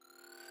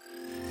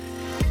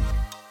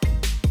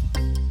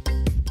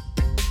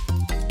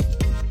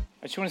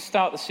I just want to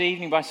start this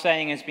evening by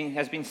saying, as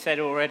has been said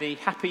already,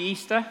 Happy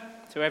Easter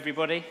to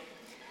everybody.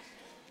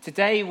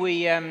 Today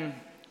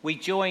we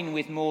join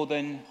with more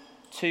than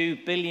 2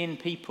 billion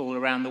people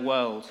around the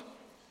world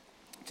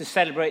to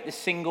celebrate the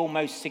single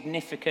most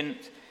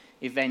significant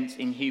event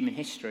in human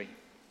history.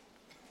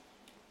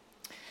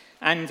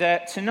 And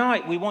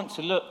tonight we want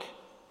to look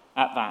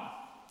at that,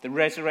 the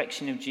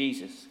resurrection of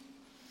Jesus.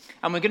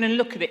 And we're going to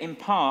look at it in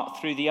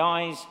part through the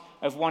eyes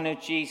of one of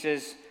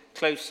Jesus'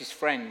 closest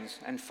friends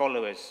and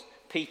followers,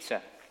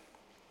 Peter.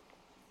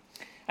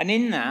 And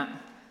in that,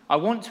 I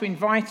want to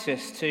invite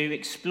us to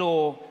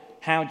explore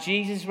how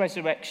Jesus'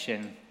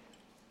 resurrection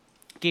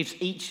gives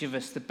each of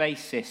us the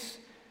basis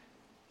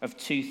of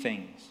two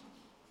things.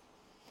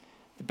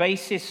 The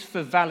basis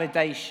for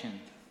validation.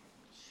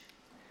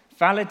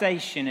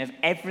 Validation of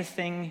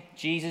everything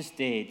Jesus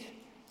did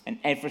and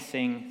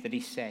everything that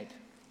he said.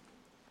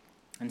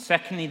 And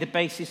secondly, the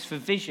basis for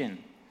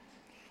vision.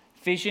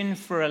 Vision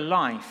for a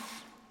life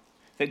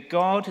that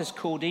God has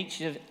called each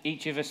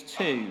of us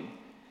to,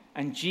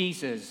 and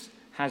Jesus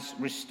has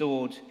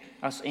restored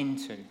us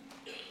into.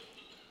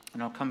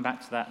 And I'll come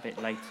back to that a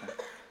bit later.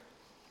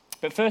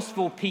 But first of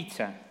all,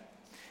 Peter.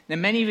 Now,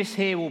 many of us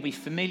here will be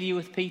familiar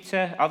with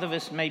Peter, other of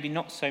us maybe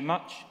not so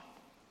much.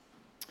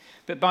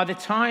 But by the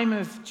time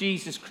of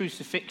Jesus'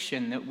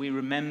 crucifixion that we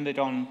remembered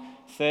on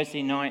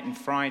Thursday night and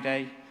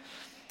Friday,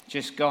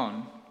 just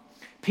gone,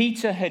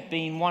 Peter had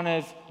been one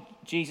of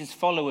Jesus'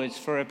 followers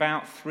for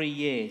about 3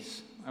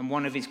 years and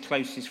one of his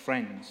closest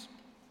friends.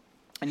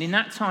 And in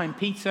that time,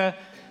 Peter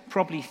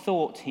probably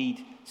thought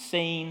he'd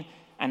seen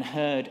and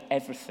heard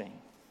everything.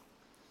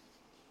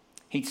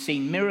 He'd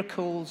seen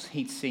miracles,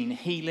 he'd seen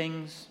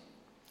healings,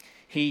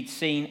 he'd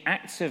seen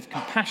acts of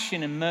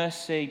compassion and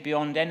mercy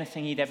beyond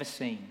anything he'd ever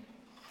seen.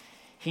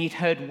 He'd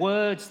heard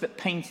words that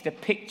painted a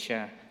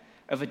picture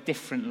of a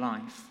different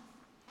life.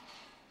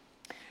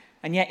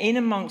 And yet, in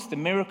amongst the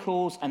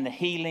miracles and the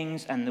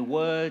healings and the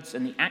words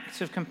and the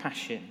acts of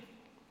compassion,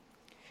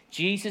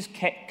 Jesus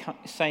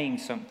kept saying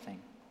something.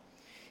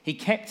 He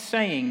kept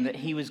saying that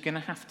he was going to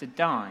have to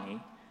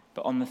die,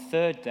 but on the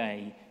third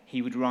day,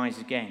 he would rise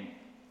again.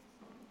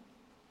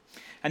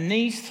 And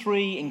these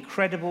 3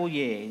 incredible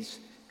years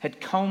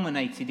had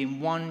culminated in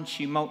one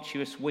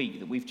tumultuous week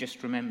that we've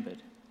just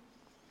remembered.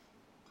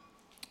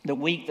 The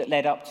week that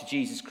led up to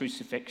Jesus'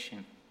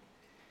 crucifixion.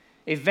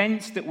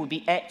 Events that would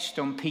be etched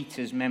on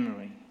Peter's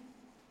memory.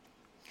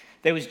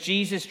 There was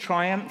Jesus'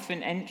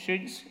 triumphant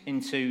entrance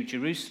into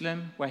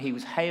Jerusalem, where he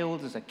was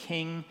hailed as a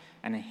king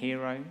and a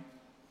hero.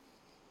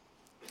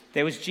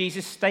 There was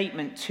Jesus'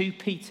 statement to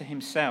Peter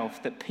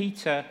himself that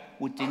Peter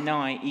would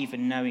deny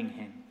even knowing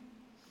him.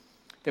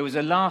 There was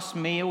a last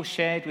meal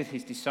shared with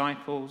his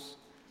disciples,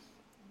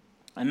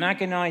 an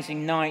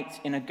agonizing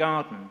night in a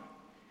garden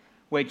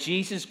where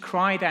Jesus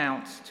cried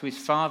out to his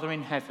Father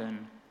in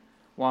heaven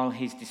while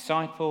his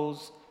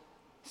disciples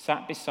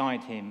sat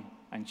beside him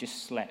and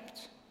just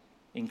slept,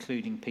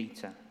 including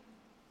Peter.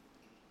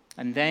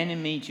 And then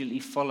immediately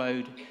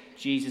followed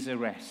Jesus'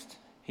 arrest.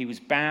 He was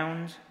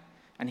bound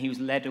and he was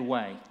led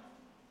away.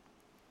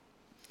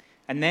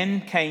 And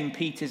then came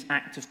Peter's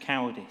act of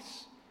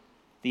cowardice,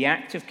 the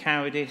act of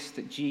cowardice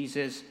that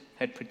Jesus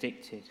had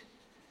predicted,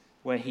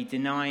 where he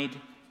denied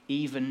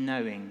even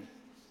knowing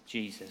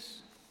Jesus.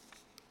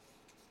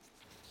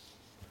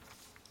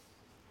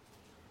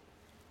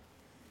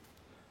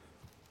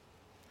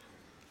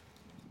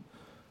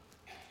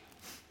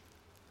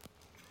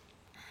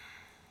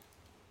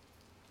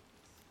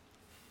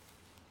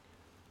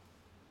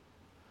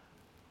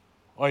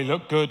 I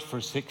look good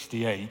for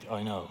 68,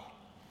 I know.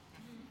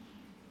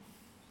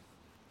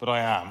 But I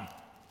am.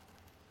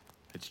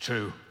 It's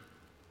true.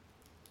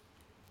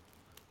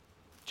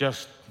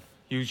 Just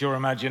use your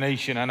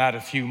imagination and add a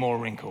few more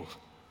wrinkles.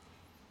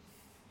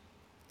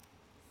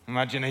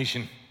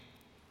 Imagination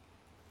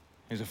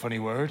is a funny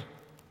word.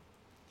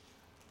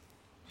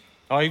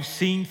 I've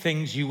seen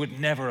things you would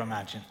never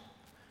imagine.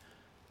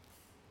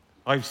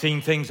 I've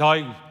seen things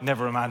I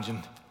never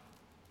imagined.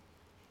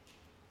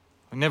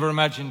 I never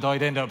imagined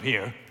I'd end up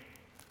here.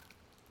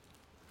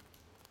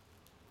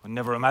 I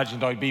never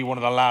imagined I'd be one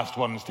of the last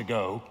ones to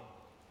go.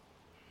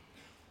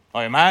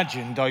 I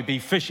imagined I'd be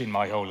fishing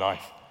my whole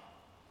life.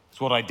 It's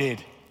what I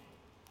did.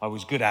 I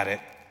was good at it.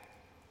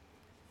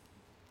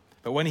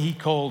 But when he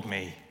called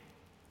me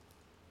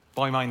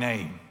by my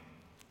name,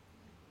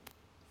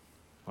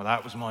 well,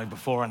 that was my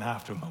before and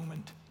after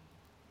moment.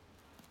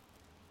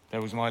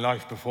 There was my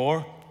life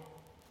before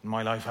and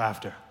my life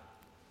after.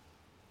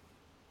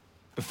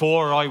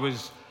 Before, I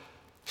was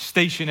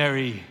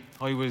stationary.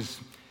 I was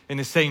in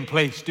the same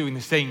place doing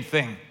the same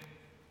thing.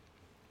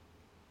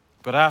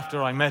 But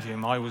after I met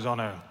him, I was on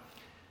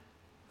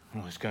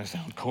it's going to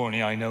sound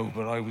corny, I know,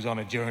 but I was on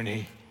a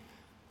journey.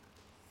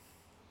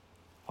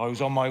 I was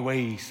on my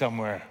way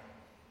somewhere.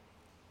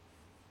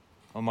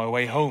 On my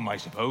way home, I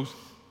suppose.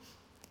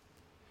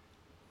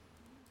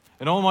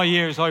 In all my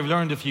years, I've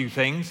learned a few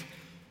things.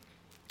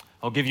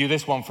 I'll give you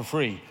this one for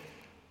free.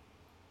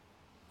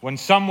 When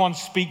someone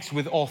speaks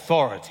with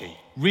authority,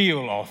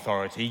 real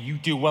authority, you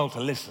do well to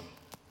listen.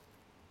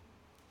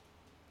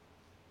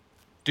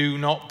 Do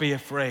not be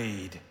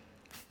afraid.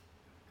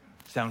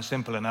 Sounds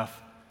simple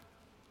enough.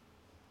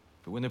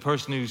 But when the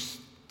person who's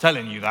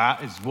telling you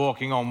that is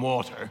walking on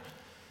water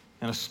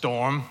in a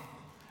storm,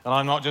 and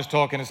I'm not just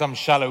talking to some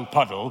shallow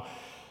puddle,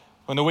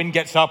 when the wind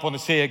gets up on the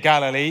Sea of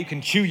Galilee, it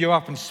can chew you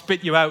up and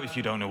spit you out if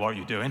you don't know what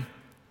you're doing.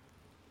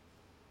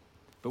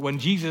 But when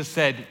Jesus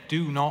said,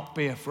 do not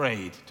be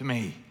afraid to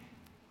me,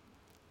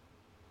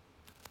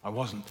 I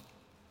wasn't.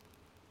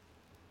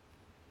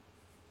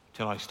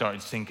 Till I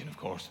started sinking, of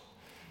course.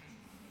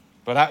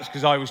 But that's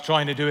because I was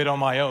trying to do it on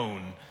my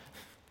own.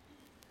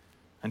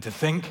 And to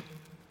think,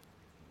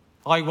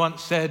 I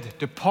once said,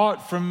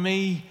 depart from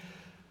me,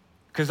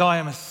 because I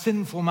am a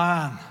sinful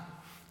man.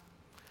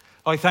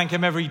 I thank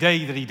him every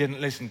day that he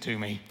didn't listen to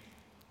me.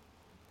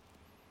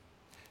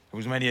 There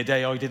was many a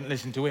day I didn't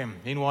listen to him,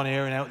 in one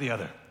ear and out the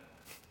other.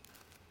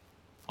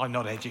 I'm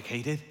not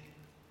educated.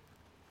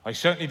 I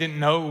certainly didn't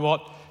know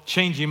what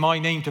changing my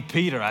name to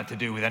Peter had to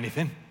do with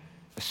anything.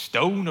 A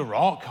stone, a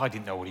rock, I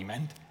didn't know what he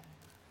meant.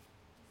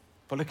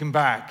 But looking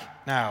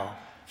back now,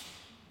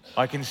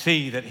 I can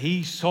see that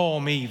he saw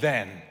me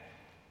then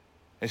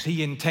as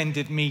he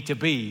intended me to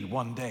be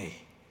one day.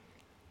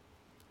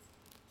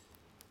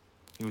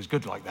 He was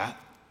good like that.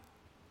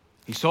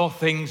 He saw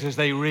things as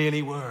they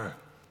really were.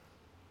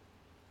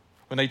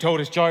 When they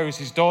told us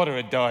Jairus' daughter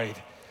had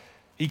died,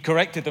 he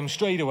corrected them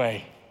straight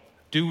away.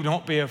 Do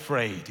not be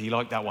afraid. He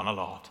liked that one a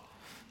lot.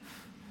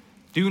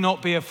 Do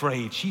not be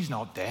afraid. She's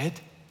not dead.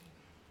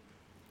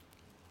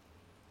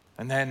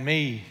 And then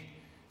me,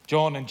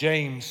 John and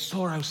James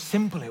saw how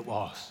simple it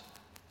was.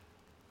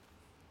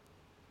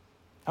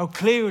 How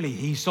clearly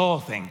he saw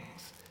things.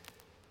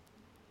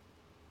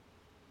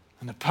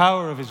 And the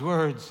power of his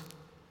words.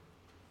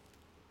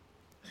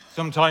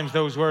 Sometimes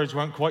those words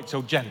weren't quite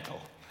so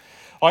gentle.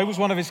 I was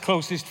one of his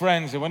closest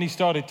friends, and when he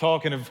started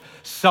talking of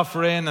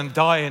suffering and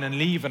dying and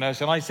leaving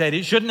us, and I said,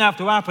 it shouldn't have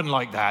to happen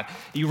like that,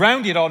 he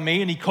rounded on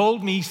me and he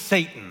called me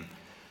Satan.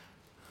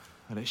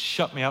 And it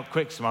shut me up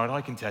quick, smart,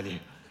 I can tell you.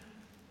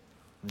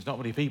 There's not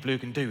many people who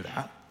can do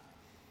that.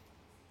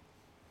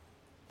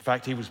 In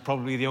fact, he was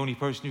probably the only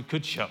person who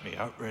could shut me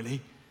up,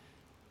 really.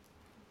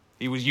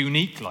 He was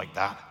unique like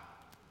that.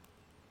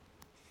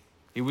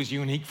 He was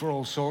unique for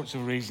all sorts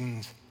of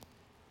reasons.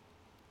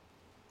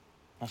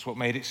 That's what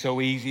made it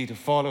so easy to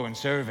follow and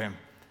serve him.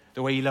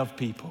 The way he loved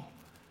people.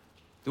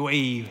 The way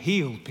he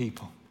healed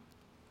people.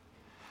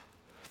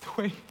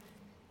 The way...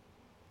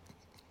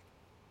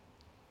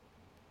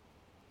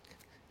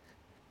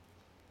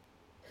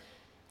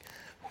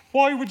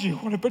 Why would you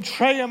want to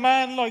betray a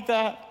man like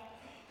that?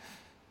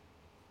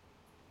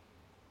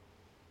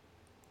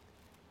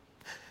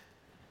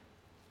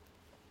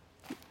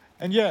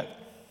 And yet,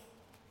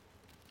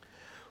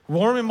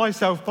 warming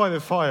myself by the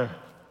fire,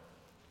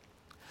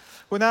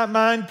 when that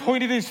man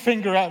pointed his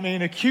finger at me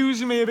and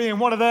accused me of being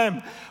one of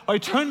them, I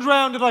turned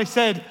around and I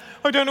said,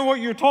 I don't know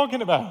what you're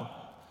talking about.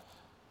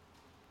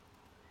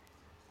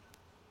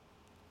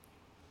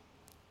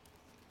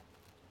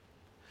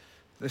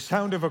 The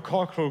sound of a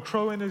cockerel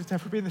crowing has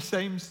never been the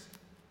same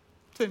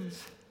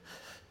since.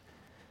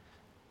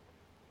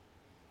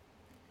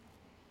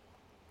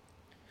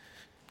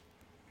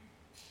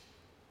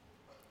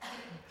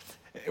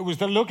 It was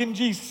the look in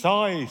Jesus'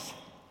 eyes.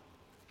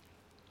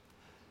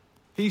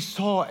 He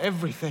saw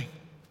everything.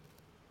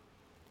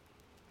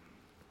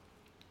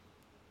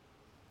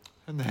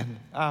 And then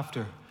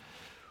after,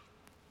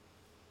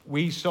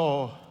 we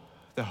saw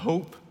the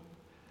hope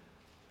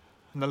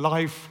and the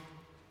life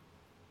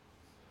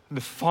and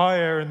the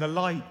fire and the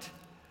light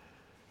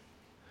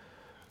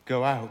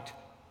go out.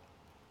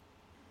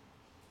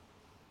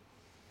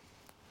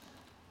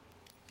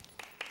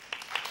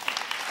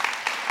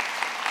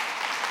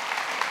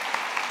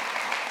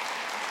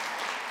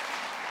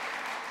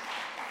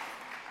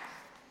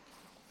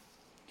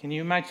 Can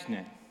you imagine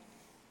it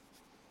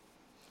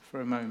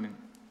for a moment?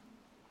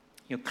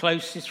 Your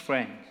closest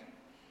friend,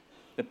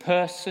 the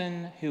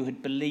person who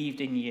had believed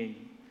in you,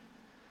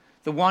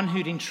 the one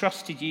who'd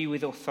entrusted you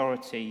with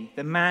authority,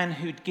 the man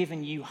who'd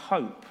given you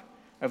hope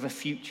of a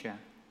future,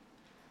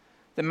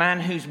 the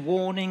man whose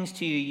warnings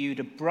to you you'd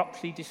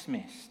abruptly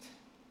dismissed,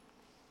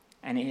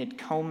 and it had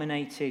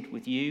culminated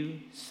with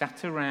you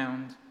sat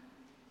around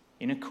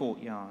in a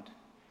courtyard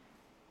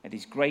at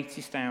his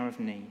greatest hour of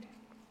need.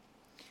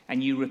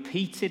 And you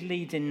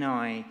repeatedly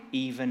deny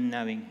even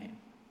knowing him.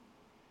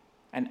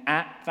 And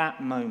at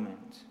that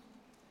moment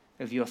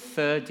of your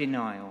third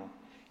denial,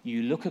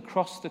 you look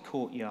across the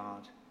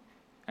courtyard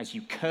as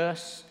you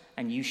curse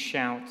and you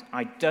shout,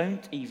 I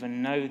don't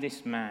even know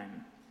this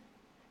man.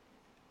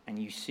 And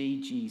you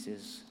see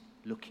Jesus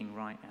looking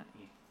right at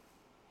you.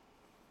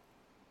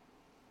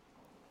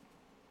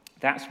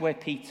 That's where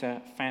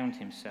Peter found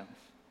himself.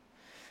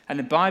 And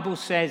the Bible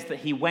says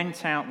that he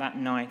went out that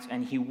night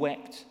and he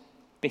wept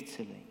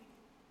bitterly.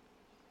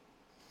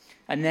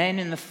 And then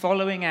in the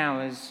following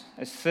hours,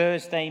 as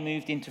Thursday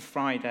moved into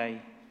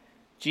Friday,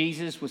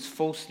 Jesus was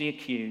falsely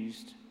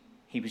accused.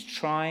 He was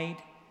tried,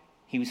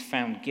 he was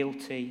found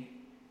guilty,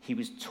 he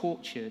was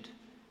tortured,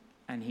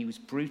 and he was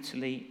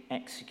brutally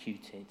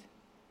executed.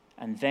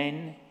 and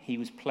then he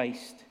was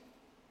placed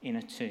in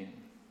a tomb.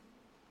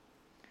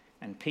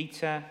 And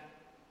Peter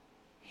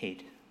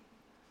hid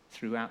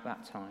throughout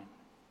that time.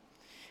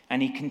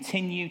 And he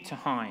continued to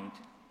hide.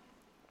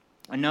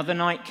 Another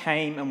night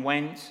came and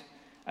went,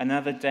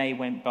 another day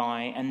went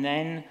by, and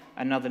then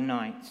another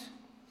night.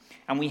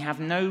 And we have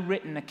no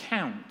written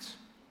account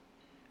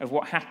of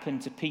what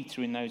happened to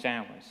Peter in those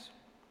hours.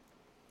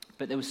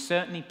 But there was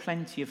certainly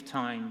plenty of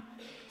time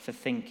for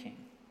thinking.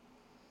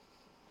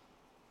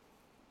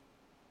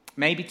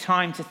 Maybe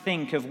time to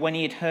think of when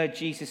he had heard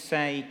Jesus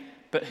say,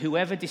 "But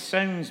whoever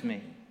disowns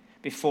me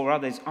before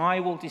others, I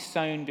will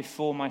disown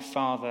before my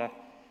Father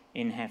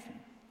in heaven."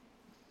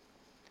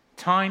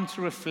 Time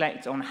to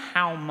reflect on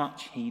how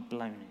much he'd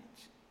blown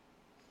it.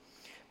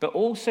 But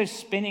also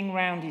spinning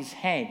round his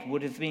head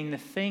would have been the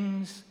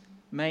things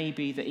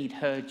maybe that he'd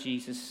heard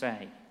Jesus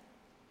say.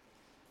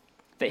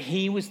 That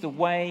he was the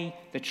way,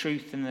 the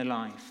truth, and the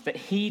life. That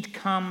he'd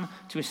come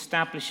to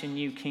establish a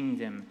new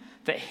kingdom.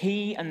 That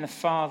he and the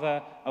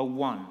Father are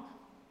one.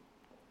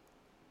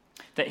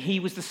 That he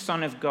was the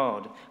Son of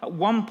God. At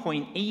one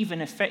point,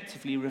 even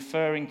effectively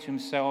referring to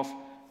himself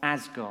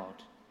as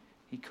God.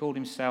 He called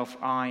himself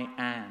I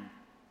Am.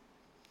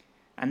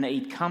 And that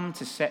he'd come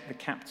to set the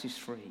captives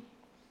free.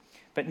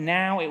 But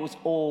now it was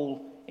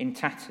all in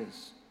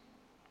tatters.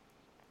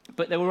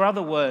 But there were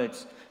other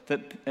words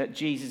that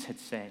Jesus had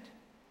said.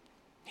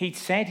 He'd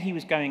said he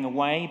was going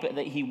away, but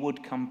that he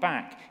would come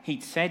back.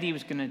 He'd said he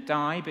was going to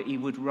die, but he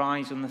would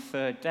rise on the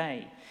third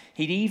day.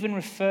 He'd even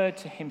referred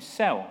to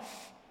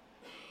himself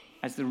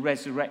as the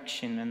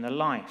resurrection and the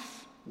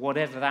life,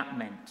 whatever that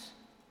meant.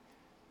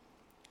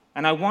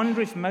 And I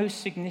wonder if most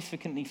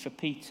significantly for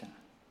Peter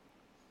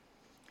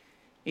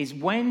is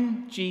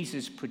when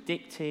Jesus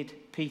predicted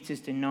Peter's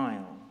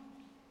denial,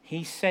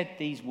 he said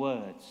these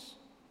words,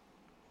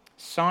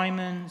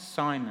 "Simon,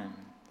 Simon,"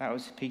 that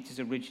was Peter's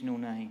original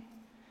name,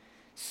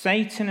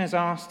 "Satan has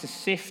asked to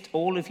sift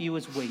all of you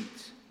as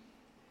wheat,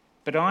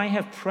 but I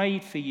have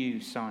prayed for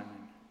you,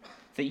 Simon,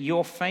 that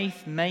your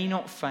faith may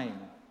not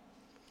fail.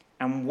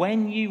 And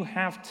when you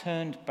have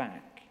turned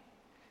back,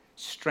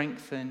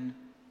 strengthen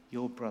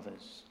your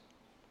brothers."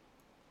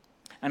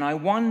 And I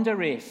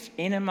wonder if,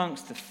 in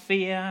amongst the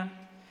fear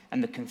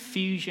and the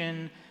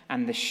confusion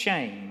and the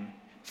shame,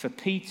 for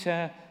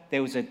Peter,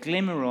 there was a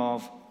glimmer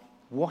of,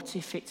 what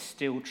if it's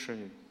still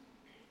true?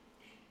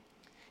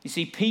 You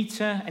see,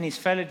 Peter and his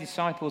fellow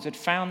disciples had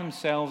found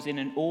themselves in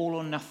an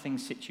all-or-nothing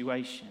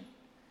situation.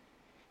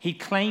 He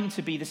claimed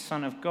to be the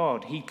Son of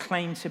God. He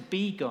claimed to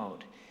be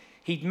God.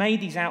 He'd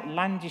made these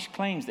outlandish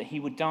claims that he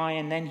would die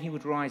and then he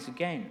would rise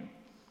again.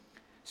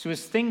 So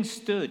as things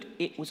stood,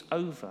 it was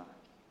over.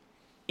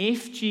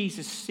 If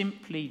Jesus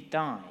simply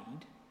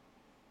died,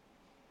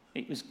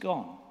 it was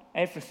gone.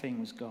 Everything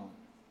was gone.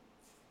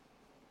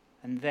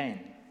 And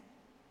then,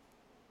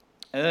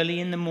 early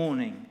in the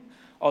morning,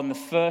 on the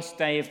first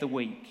day of the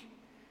week,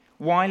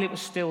 while it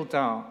was still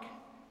dark,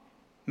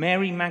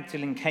 Mary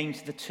Magdalene came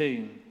to the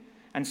tomb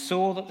and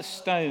saw that the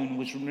stone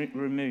was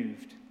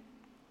removed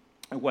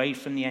away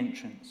from the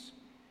entrance.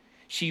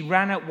 She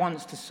ran at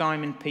once to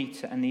Simon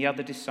Peter and the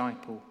other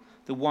disciple,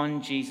 the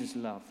one Jesus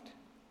loved.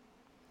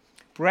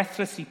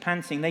 Breathlessly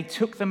panting, they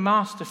took the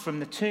master from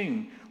the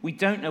tomb. We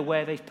don't know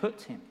where they've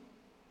put him.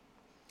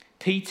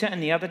 Peter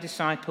and the other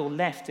disciple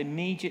left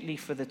immediately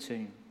for the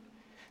tomb.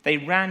 They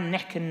ran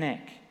neck and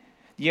neck.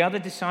 The other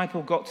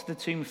disciple got to the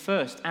tomb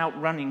first,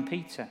 outrunning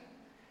Peter.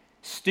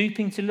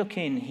 Stooping to look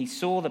in, he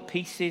saw the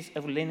pieces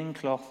of linen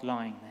cloth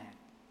lying there.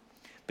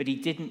 But he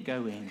didn't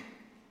go in.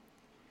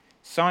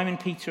 Simon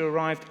Peter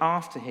arrived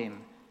after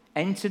him,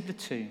 entered the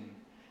tomb,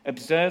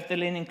 observed the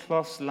linen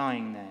cloths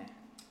lying there.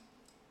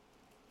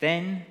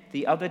 Then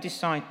the other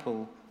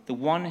disciple, the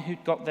one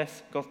who'd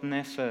gotten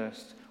there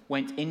first,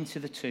 went into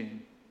the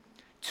tomb,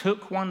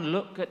 took one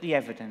look at the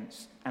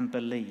evidence and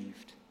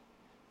believed.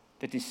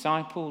 The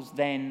disciples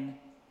then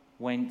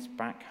went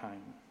back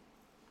home.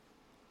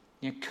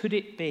 Now, could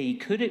it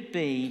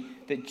be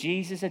that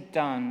Jesus had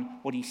done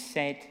what he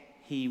said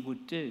he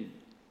would do?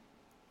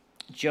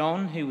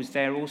 John, who was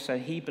there also,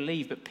 he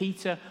believed, but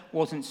Peter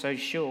wasn't so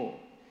sure.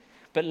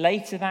 But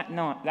later that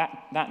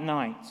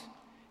night,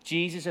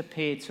 Jesus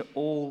appeared to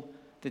all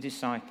the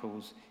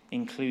disciples,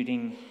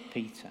 including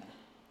Peter.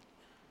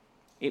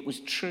 It was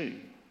true.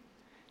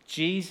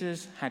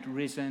 Jesus had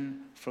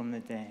risen from the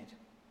dead.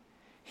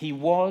 He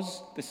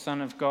was the Son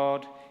of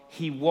God.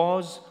 He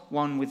was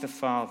one with the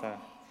Father.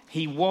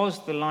 He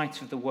was the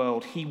light of the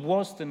world. He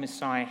was the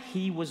Messiah.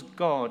 He was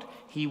God.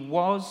 He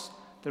was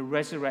the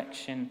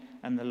resurrection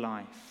and the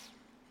life.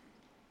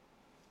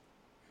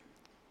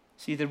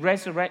 See, the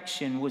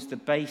resurrection was the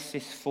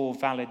basis for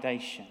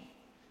validation.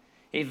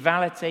 It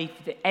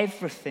validated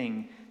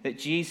everything that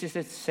Jesus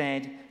had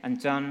said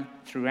and done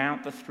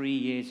throughout the 3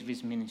 years of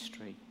his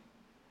ministry.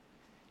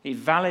 It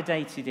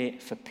validated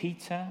it for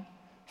Peter,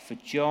 for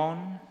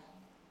John,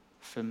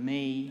 for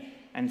me,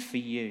 and for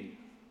you,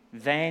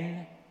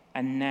 then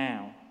and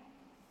now.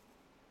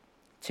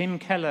 Tim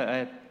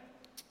Keller,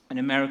 an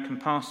American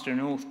pastor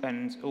and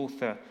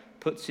author,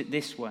 puts it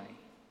this way.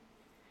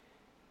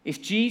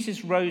 If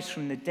Jesus rose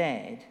from the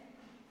dead,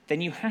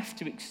 then you have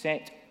to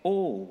accept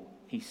all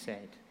he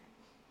said.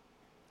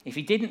 If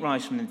he didn't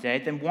rise from the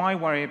dead, then why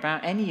worry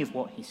about any of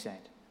what he said?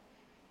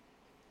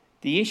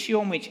 The issue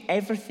on which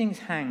everything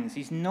hangs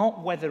is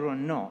not whether or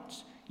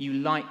not you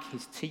like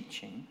his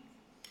teaching,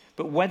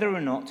 but whether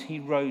or not he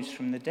rose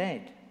from the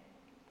dead.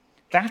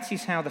 That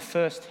is how the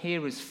first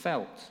hearers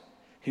felt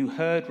who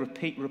heard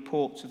repeat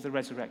reports of the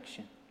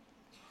resurrection.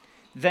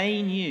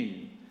 They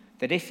knew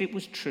that if it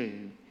was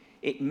true,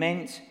 it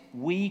meant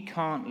we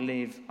can't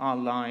live our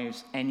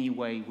lives any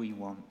way we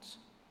want.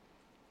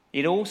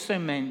 It also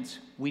meant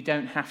we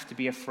don't have to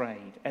be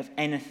afraid of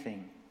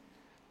anything.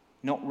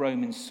 Not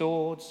Roman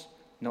swords,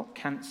 not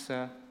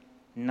cancer,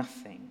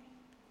 nothing.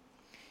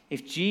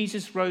 If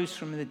Jesus rose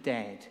from the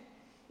dead,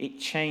 it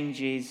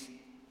changes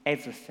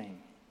everything.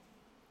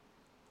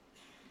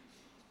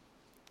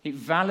 It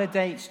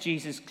validates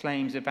Jesus'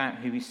 claims about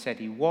who he said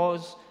he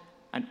was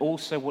and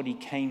also what he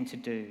came to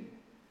do.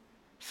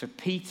 For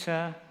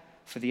Peter,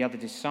 for the other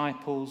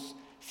disciples,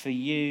 for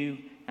you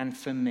and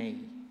for me.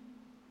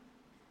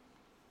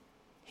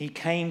 He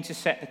came to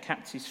set the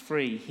captives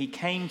free. He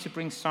came to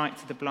bring sight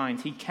to the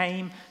blind. He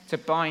came to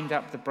bind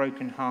up the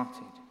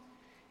brokenhearted.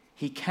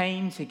 He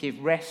came to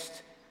give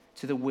rest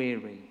to the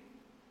weary.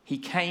 He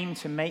came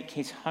to make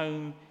his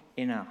home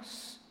in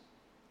us.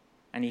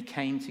 And he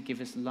came to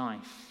give us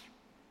life,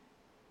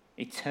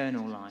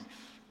 eternal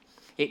life.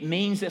 It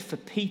means that for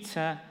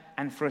Peter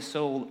and for us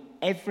all,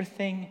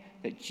 everything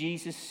that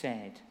Jesus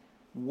said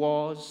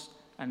was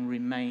and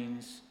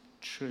remains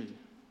true.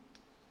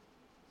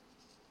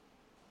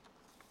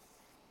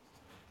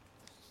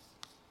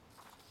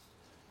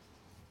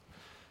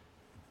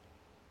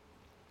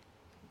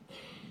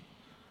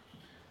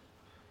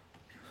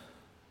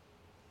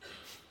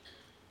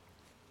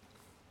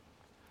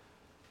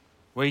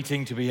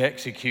 Waiting to be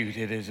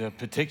executed is a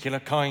particular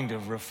kind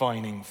of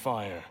refining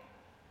fire.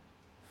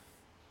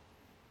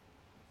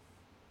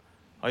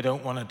 I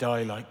don't want to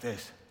die like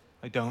this.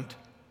 I don't.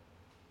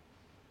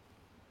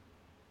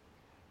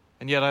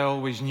 And yet I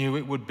always knew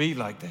it would be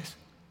like this.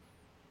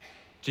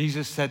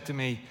 Jesus said to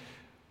me,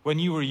 when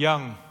you were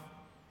young,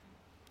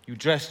 you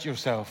dressed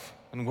yourself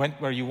and went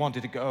where you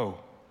wanted to go.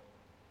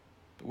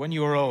 But when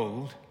you are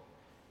old,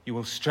 you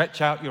will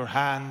stretch out your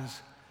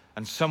hands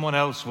and someone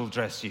else will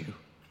dress you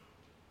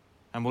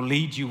and will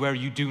lead you where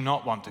you do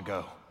not want to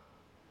go.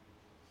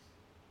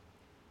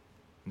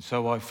 And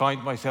so I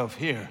find myself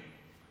here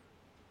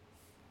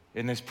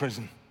in this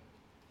prison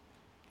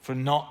for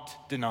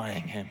not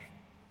denying him.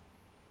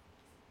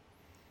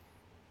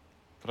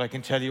 But I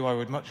can tell you I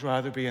would much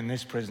rather be in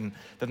this prison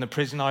than the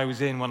prison I was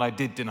in when I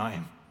did deny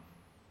him.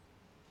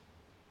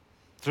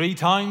 3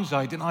 times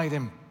I denied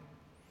him.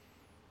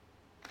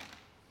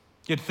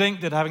 You'd think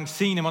that having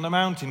seen him on the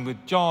mountain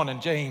with John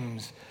and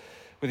James,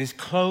 with his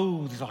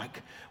clothes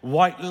like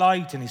white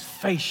light and his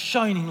face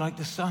shining like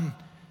the sun,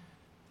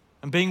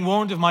 and being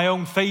warned of my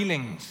own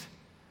failings,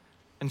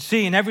 and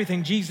seeing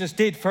everything Jesus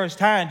did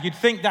firsthand, you'd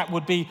think that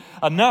would be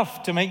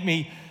enough to make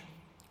me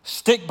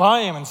stick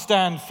by him and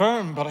stand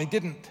firm, but I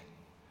didn't.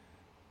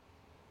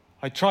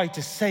 I tried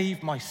to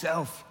save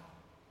myself.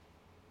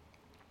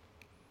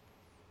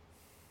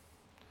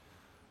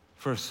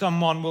 For if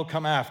someone will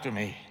come after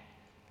me,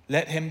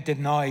 let him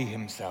deny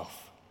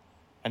himself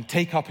and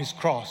take up his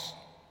cross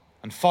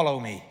and follow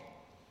me.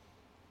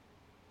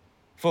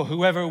 For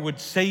whoever would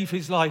save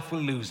his life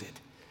will lose it.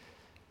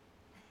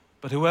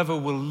 But whoever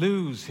will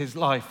lose his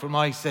life for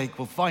my sake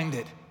will find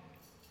it.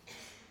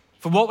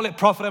 For what will it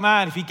profit a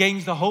man if he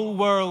gains the whole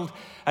world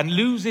and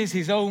loses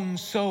his own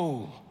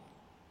soul?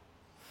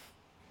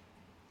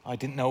 I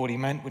didn't know what he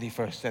meant when he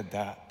first said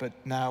that, but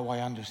now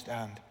I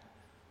understand.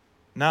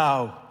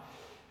 Now,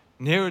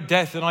 nearer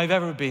death than I've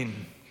ever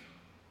been,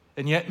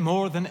 and yet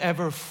more than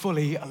ever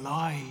fully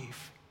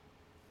alive.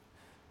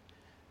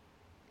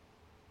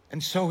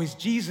 And so is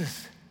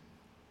Jesus.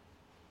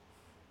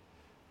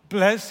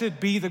 Blessed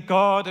be the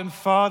God and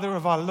Father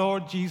of our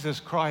Lord Jesus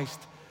Christ,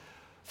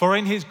 for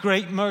in his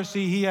great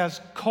mercy he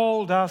has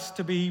called us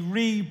to be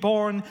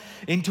reborn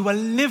into a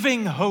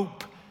living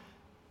hope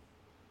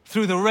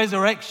through the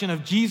resurrection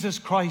of Jesus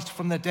Christ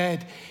from the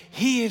dead.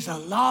 He is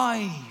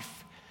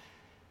alive,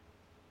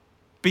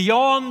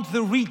 beyond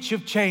the reach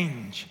of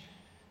change.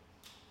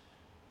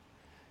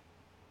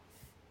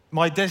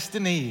 My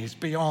destiny is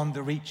beyond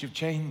the reach of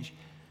change,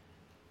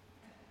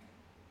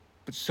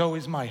 but so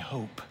is my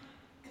hope.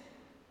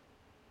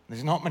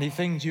 There's not many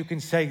things you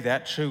can say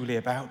that truly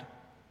about.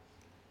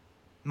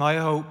 My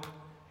hope,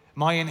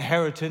 my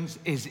inheritance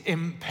is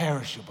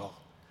imperishable,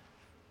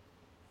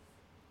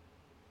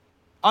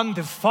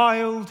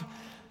 undefiled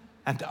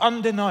and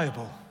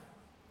undeniable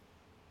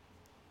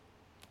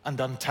and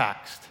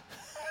untaxed.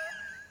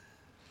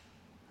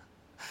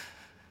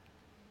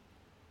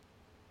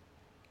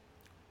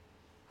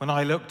 When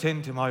I looked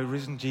into my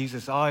risen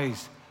Jesus'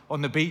 eyes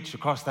on the beach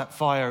across that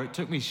fire, it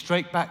took me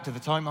straight back to the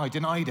time I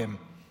denied him.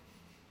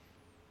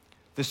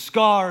 The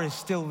scar is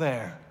still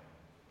there,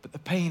 but the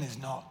pain is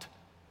not.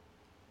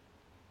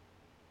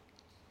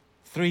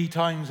 3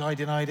 times I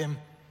denied him,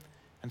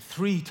 And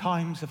 3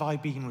 times have I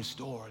been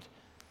restored.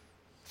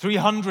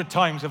 300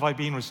 times have I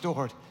been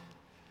restored.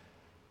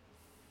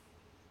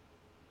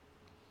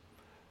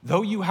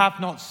 Though you have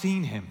not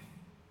seen him,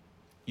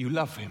 you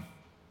love him.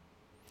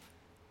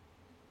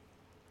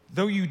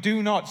 Though you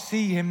do not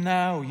see him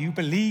now, you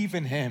believe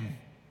in him.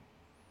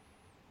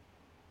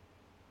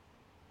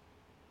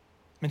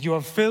 And you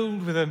are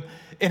filled with an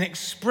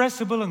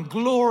inexpressible and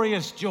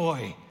glorious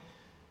joy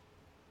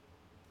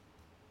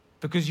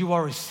because you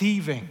are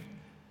receiving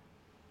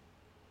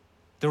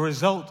the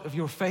result of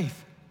your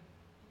faith,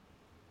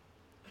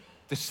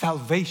 the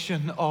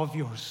salvation of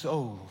your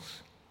souls.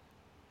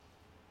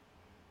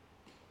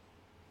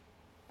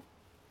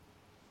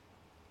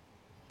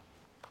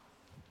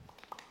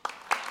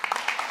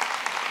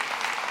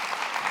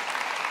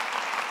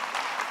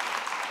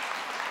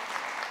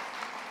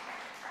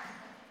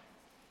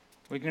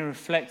 We're going to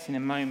reflect in a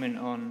moment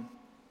on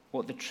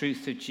what the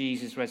truth of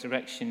Jesus'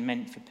 resurrection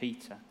meant for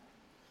Peter.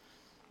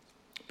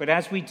 But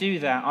as we do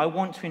that, I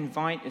want to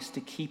invite us to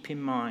keep in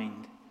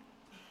mind,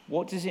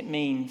 what does it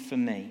mean for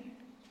me?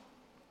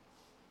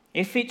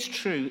 If it's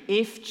true,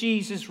 if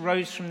Jesus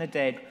rose from the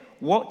dead,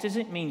 what does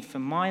it mean for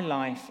my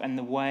life and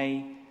the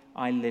way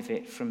I live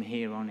it from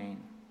here on in?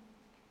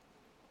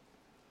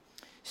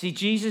 See,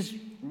 Jesus'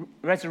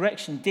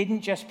 resurrection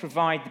didn't just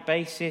provide the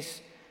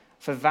basis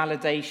for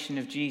validation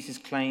of Jesus'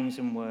 claims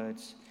and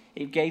words.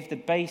 It gave the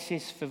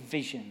basis for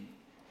vision.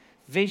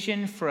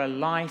 Vision for a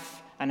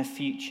life and a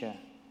future.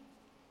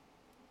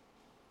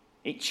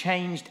 It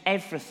changed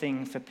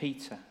everything for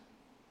Peter.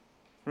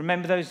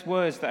 Remember those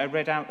words that I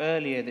read out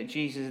earlier that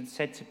Jesus had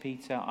said to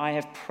Peter, "I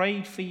have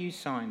prayed for you,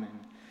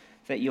 Simon,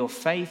 that your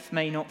faith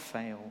may not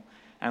fail.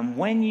 And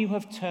when you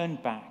have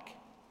turned back,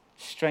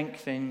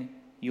 strengthen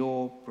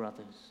your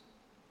brothers."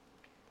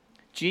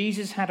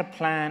 Jesus had a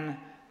plan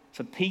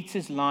for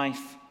Peter's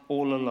life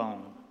all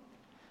along,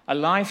 a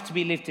life to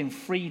be lived in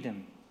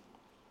freedom.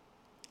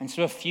 And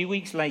so a few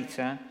weeks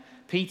later,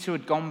 Peter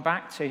had gone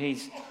back to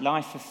his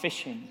life of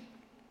fishing.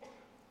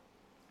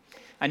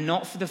 And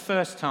not for the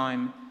first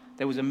time,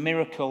 there was a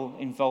miracle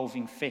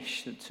involving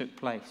fish that took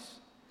place.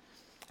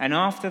 And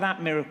after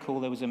that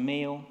miracle, there was a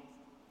meal.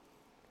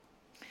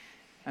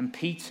 And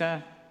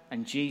Peter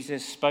and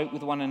Jesus spoke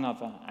with one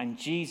another, and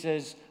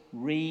Jesus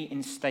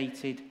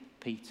reinstated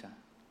Peter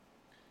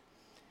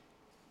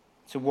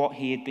to what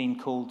he had been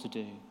called to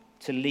do,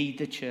 to lead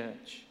the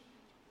church.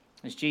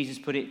 As Jesus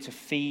put it, to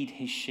feed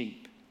his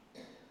sheep.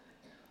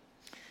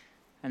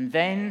 And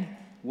then,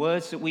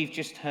 words that we've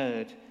just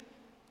heard,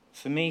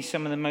 for me,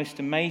 some of the most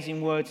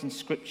amazing words in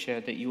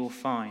Scripture that you will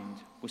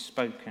find were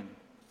spoken.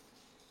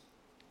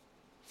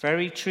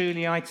 "Very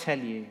truly I tell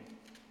you,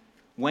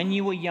 when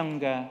you were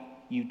younger,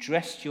 you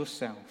dressed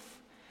yourself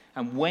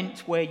and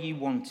went where you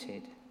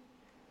wanted.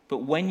 But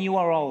when you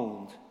are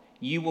old,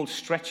 you will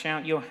stretch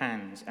out your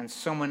hands, and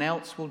someone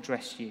else will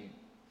dress you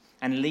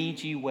and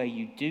lead you where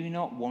you do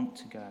not want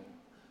to go."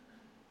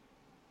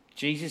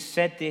 Jesus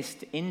said this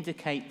to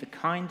indicate the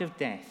kind of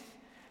death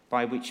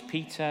by which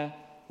Peter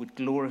would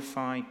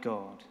glorify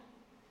God.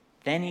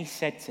 Then he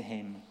said to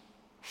him,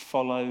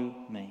 "Follow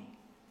me."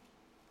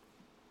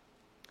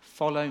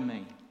 Follow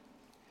me.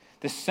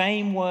 The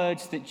same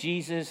words that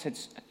Jesus had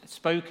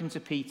spoken to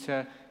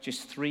Peter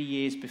just 3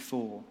 years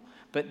before,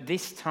 but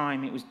this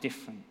time it was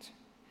different.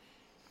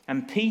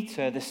 And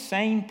Peter, the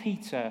same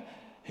Peter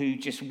who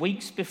just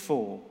weeks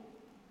before,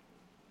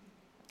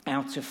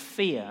 out of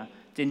fear,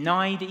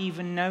 denied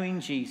even knowing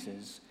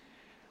Jesus,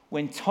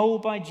 when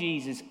told by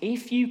Jesus,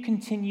 "If you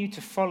continue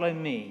to follow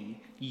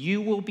me,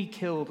 you will be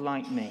killed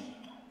like me,"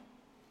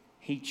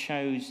 he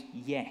chose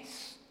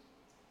yes.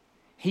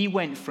 He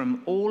went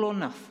from all or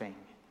nothing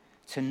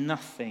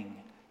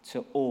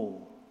to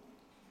all.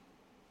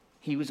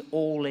 He was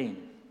all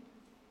in.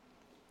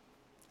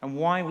 And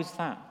why was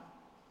that?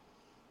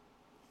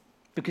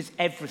 Because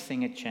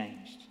everything had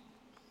changed.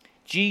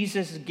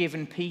 Jesus had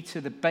given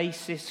Peter the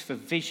basis for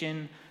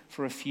vision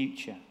for a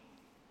future.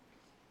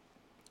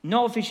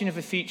 Not a vision of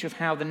a future of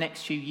how the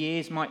next few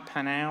years might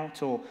pan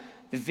out, or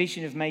the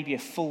vision of maybe a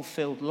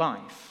fulfilled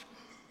life,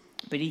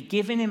 but he'd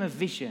given him a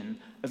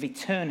vision of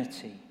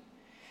eternity,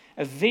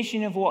 a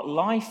vision of what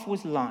life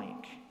was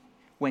like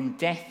when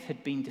death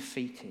had been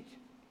defeated,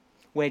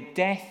 where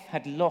death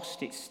had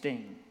lost its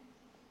sting.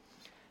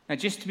 Now,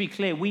 just to be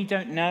clear, we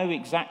don't know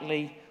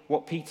exactly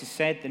what Peter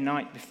said the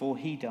night before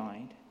he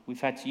died. We've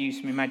had to use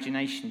some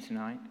imagination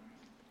tonight.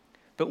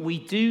 But we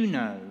do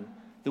know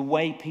the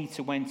way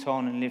Peter went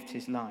on and lived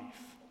his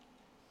life.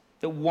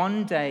 That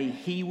one day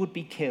he would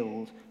be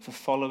killed for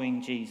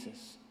following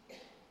Jesus.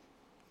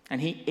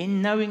 And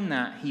in knowing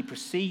that, he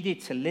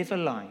proceeded to live a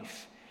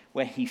life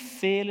where he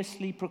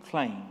fearlessly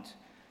proclaimed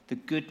the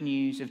good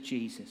news of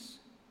Jesus.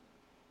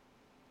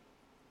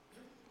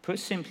 Put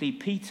simply,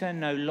 Peter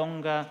no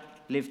longer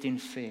lived in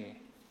fear.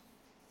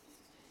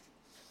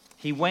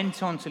 He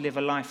went on to live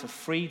a life of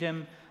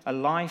freedom, a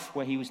life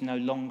where he was no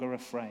longer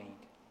afraid.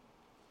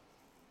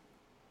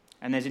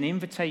 And there's an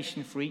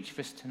invitation for each of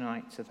us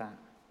tonight to that.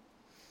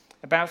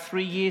 About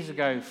 3 years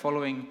ago,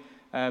 following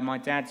my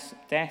dad's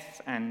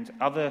death and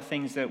other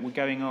things that were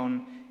going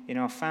on in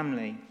our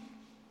family,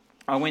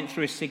 I went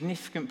through a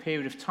significant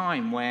period of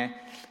time where,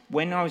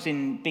 when I was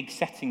in big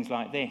settings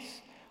like this,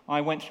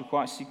 I went through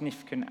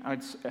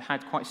I'd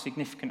had quite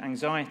significant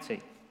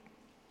anxiety.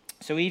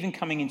 So even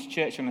coming into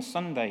church on a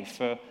Sunday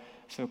for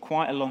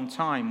quite a long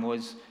time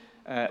was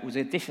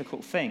a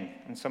difficult thing,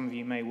 and some of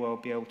you may well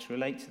be able to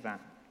relate to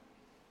that,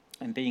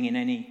 and being in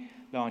any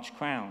large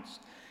crowds.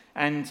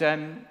 And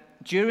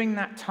during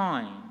that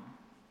time,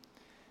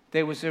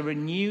 there was a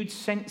renewed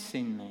sense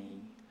in me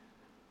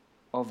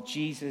of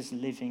Jesus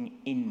living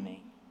in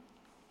me.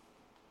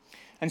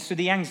 And so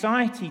the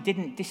anxiety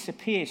didn't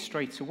disappear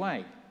straight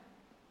away.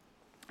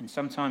 And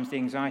sometimes the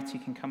anxiety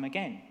can come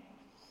again.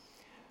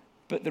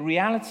 But the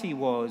reality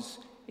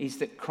is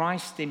that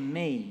Christ in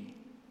me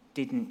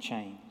didn't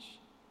change.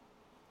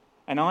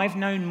 And I've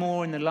known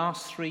more in the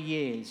last 3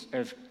 years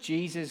of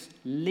Jesus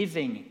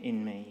living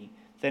in me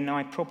than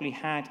I probably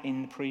had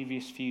in the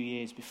previous few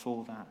years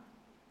before that.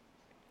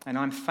 And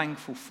I'm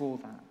thankful for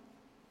that.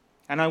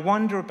 And I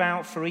wonder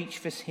about, for each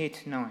of us here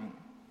tonight,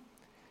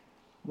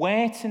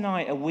 where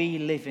tonight are we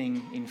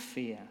living in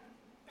fear?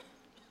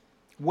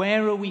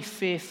 Where are we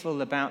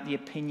fearful about the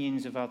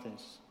opinions of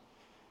others?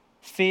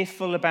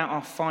 Fearful about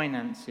our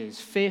finances?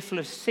 Fearful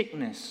of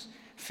sickness?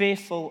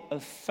 Fearful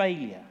of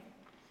failure?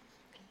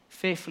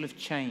 Fearful of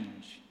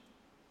change?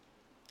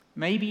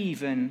 Maybe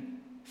even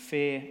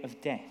fear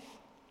of death?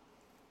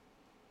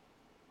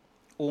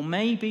 Or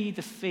maybe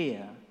the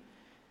fear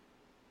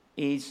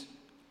is,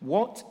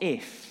 what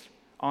if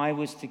I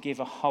was to give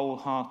a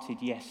wholehearted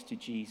yes to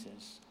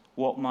Jesus?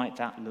 What might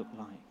that look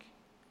like?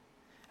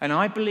 And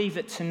I believe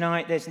that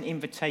tonight there's an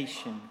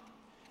invitation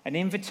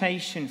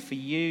for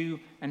you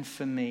and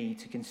for me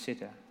to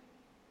consider.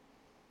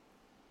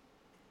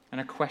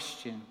 And a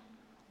question: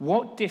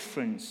 what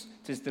difference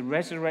does the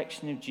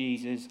resurrection of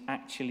Jesus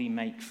actually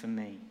make for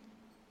me?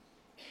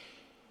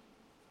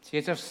 See,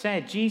 as I've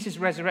said, Jesus'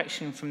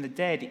 resurrection from the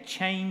dead, it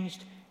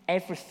changed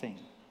everything.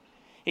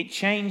 It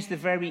changed the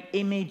very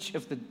image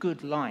of the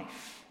good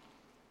life.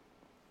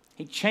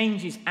 It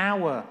changes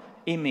our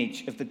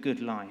image of the good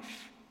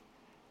life,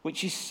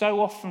 which is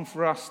so often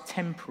for us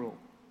temporal.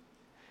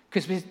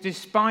 Because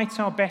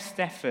despite our best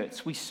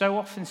efforts, we so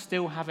often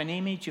still have an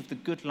image of the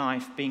good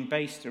life being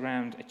based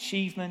around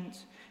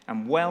achievement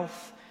and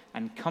wealth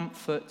and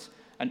comfort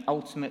and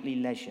ultimately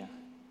leisure.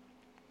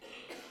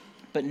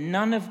 But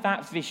none of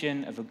that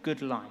vision of a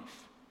good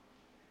life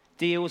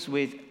deals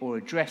with or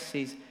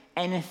addresses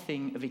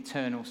anything of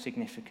eternal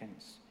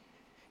significance.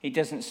 It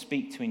doesn't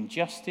speak to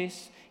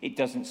injustice, it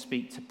doesn't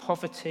speak to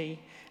poverty,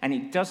 and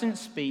it doesn't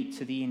speak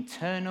to the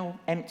internal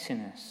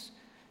emptiness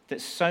that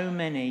so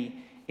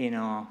many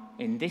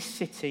in this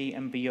city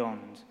and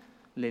beyond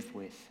live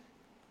with.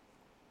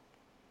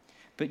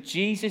 But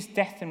Jesus'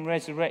 death and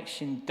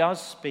resurrection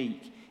does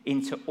speak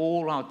into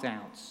all our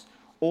doubts,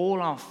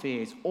 all our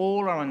fears,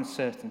 all our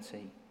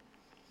uncertainty.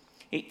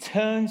 It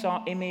turns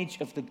our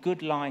image of the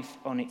good life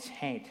on its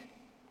head.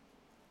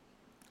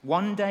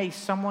 One day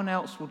someone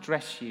else will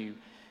dress you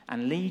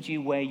and lead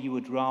you where you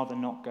would rather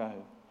not go.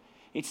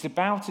 It's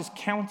about as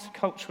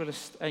countercultural a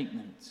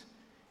statement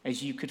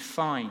as you could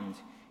find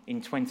in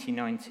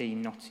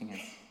 2019 Nottingham.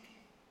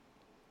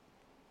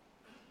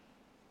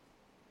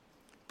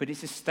 But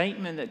it's a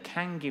statement that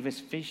can give us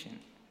vision.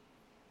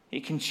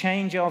 It can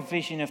change our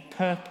vision of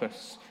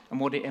purpose and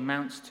what it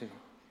amounts to,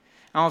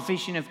 our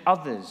vision of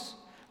others,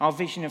 our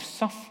vision of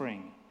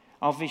suffering,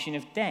 our vision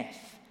of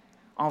death,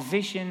 our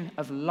vision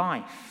of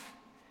life.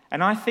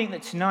 And I think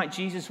that tonight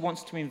Jesus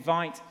wants to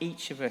invite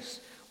each of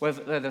us,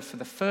 whether for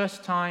the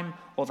first time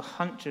or the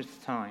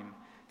 100th time,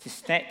 to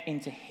step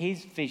into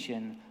his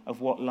vision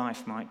of what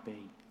life might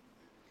be.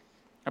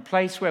 A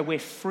place where we're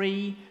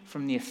free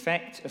from the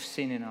effect of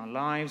sin in our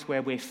lives,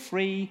 where we're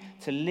free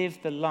to live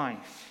the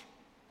life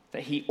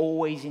that he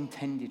always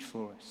intended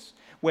for us,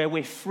 where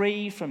we're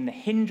free from the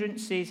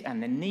hindrances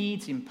and the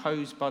needs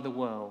imposed by the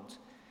world,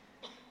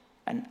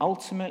 and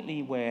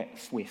ultimately where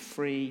we're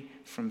free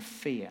from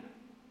fear.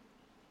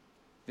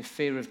 The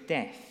fear of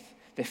death,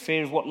 the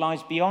fear of what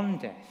lies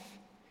beyond death.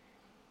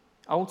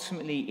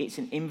 Ultimately, it's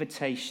an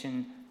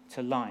invitation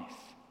to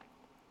life.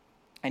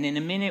 And in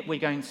a minute, we're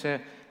going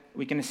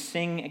to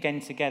sing again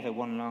together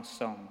one last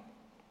song.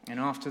 And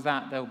after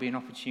that, there'll be an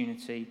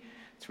opportunity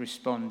to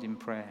respond in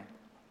prayer.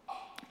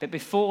 But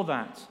before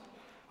that,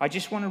 I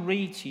just want to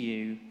read to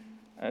you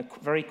a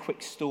very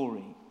quick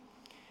story.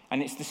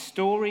 And it's the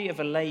story of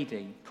a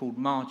lady called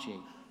Margie.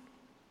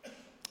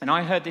 And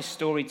I heard this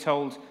story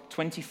told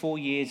 24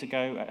 years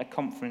ago at a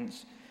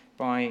conference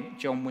by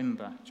John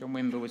Wimber. John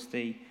Wimber was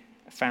the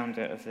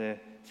founder of the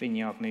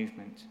Vineyard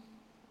Movement.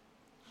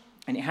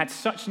 And it had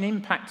such an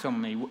impact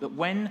on me that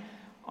when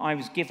I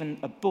was given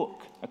a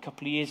book a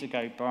couple of years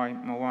ago by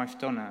my wife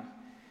Donna,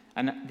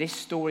 and this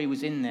story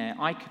was in there,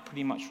 I could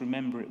pretty much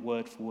remember it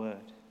word for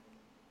word.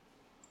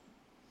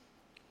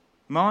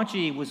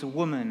 Margie was a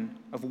woman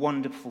of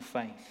wonderful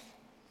faith.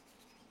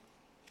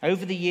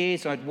 Over the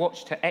years, I'd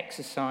watched her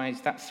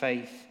exercise that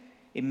faith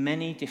in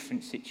many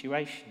different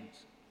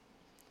situations.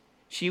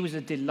 She was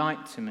a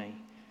delight to me,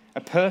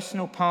 a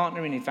personal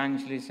partner in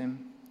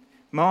evangelism.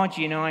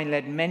 Margie and I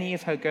led many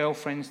of her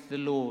girlfriends to the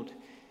Lord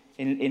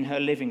in her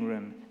living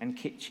room and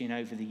kitchen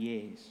over the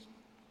years.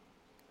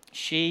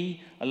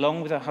 She,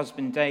 along with her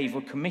husband Dave,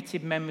 were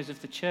committed members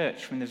of the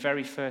church from the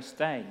very first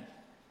day.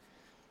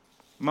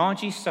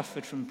 Margie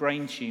suffered from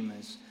brain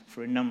tumours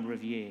for a number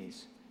of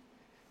years.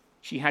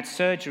 She had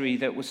surgery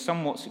that was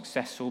somewhat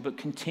successful, but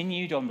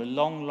continued on the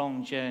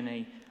long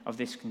journey of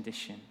this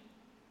condition.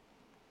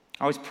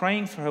 I was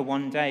praying for her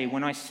one day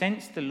when I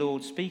sensed the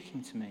Lord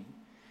speaking to me.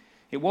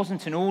 It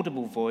wasn't an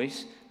audible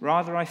voice,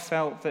 rather I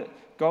felt that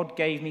God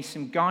gave me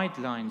some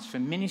guidelines for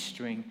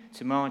ministering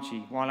to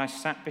Margie while I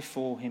sat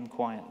before him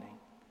quietly.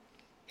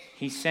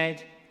 He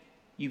said,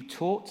 "You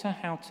taught her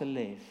how to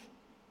live.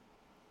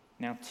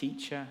 Now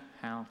teach her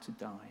how to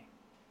die."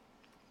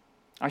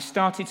 I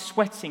started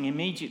sweating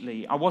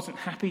immediately. I wasn't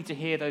happy to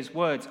hear those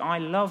words. I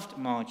loved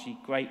Margie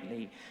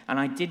greatly, and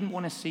I didn't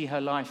want to see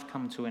her life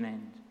come to an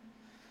end.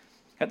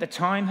 At the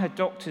time, her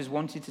doctors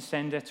wanted to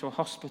send her to a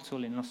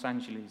hospital in Los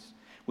Angeles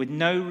with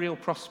no real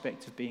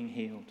prospect of being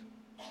healed.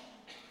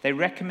 They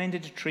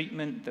recommended a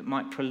treatment that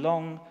might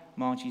prolong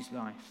Margie's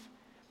life,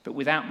 but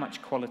without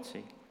much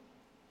quality.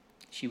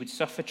 She would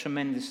suffer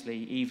tremendously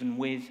even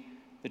with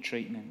the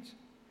treatment.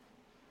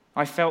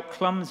 I felt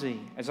clumsy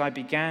as I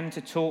began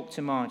to talk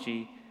to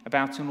Margie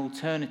about an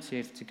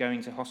alternative to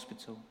going to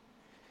hospital.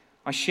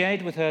 I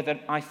shared with her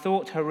that I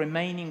thought her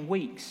remaining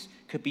weeks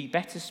could be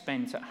better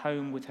spent at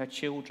home with her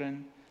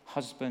children,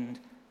 husband,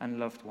 and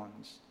loved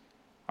ones.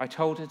 I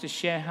told her to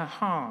share her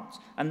heart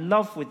and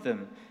love with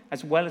them,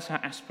 as well as her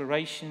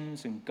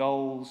aspirations and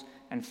goals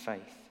and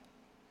faith.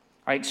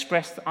 I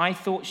expressed that I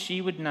thought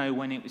she would know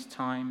when it was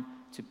time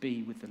to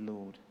be with the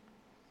Lord.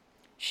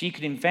 She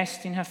could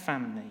invest in her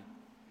family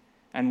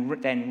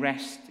and then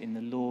rest in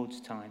the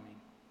Lord's timing.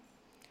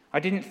 I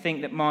didn't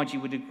think that Margie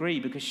would agree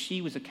because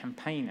she was a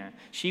campaigner.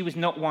 She was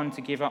not one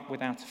to give up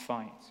without a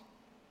fight.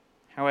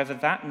 However,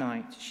 that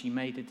night she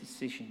made a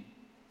decision.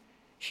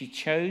 She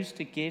chose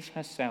to give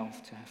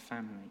herself to her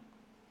family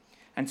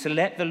and to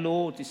let the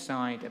Lord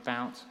decide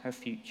about her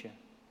future.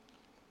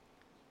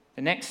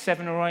 The next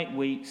 7 or 8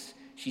 weeks,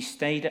 she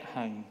stayed at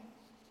home.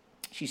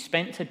 She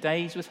spent her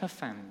days with her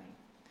family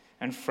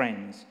and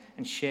friends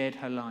and shared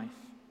her life.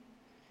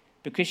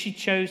 Because she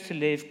chose to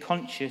live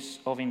conscious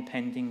of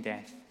impending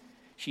death,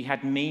 she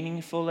had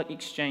meaningful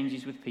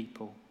exchanges with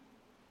people.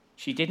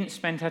 She didn't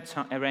spend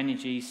her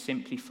energy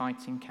simply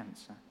fighting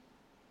cancer.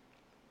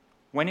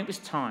 When it was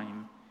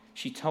time,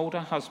 she told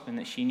her husband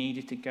that she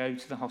needed to go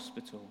to the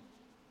hospital.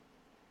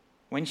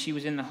 When she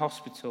was in the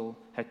hospital,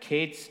 her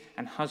kids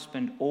and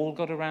husband all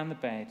got around the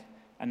bed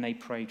and they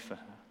prayed for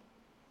her.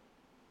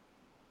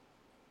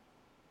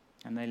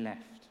 And they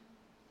left.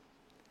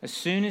 As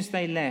soon as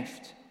they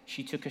left,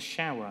 she took a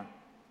shower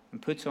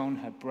and put on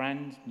her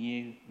brand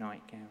new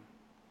nightgown.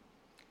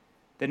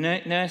 The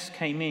nurse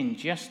came in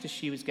just as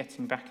she was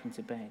getting back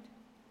into bed.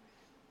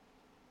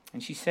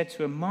 And she said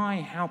to her,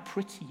 "My, how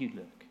pretty you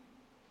look.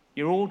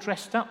 You're all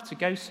dressed up to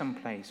go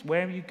someplace.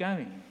 Where are you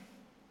going?"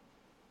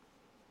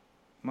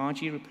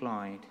 Margie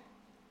replied,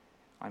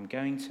 "I'm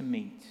going to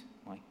meet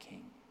my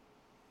king."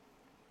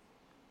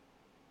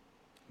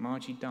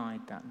 Margie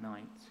died that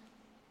night.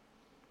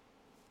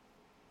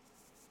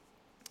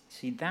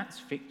 See, that's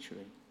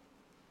victory.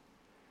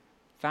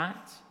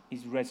 That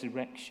is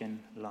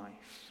resurrection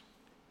life.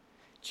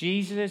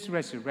 Jesus'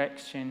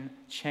 resurrection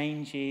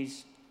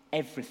changes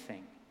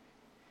everything.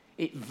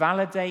 It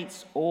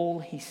validates all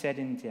he said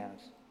and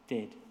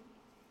did.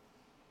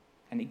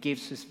 And it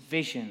gives us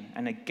vision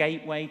and a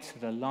gateway to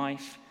the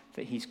life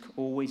that he's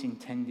always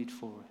intended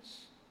for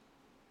us.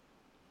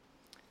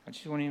 I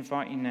just want to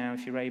invite you now,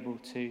 if you're able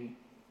to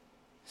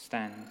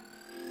stand.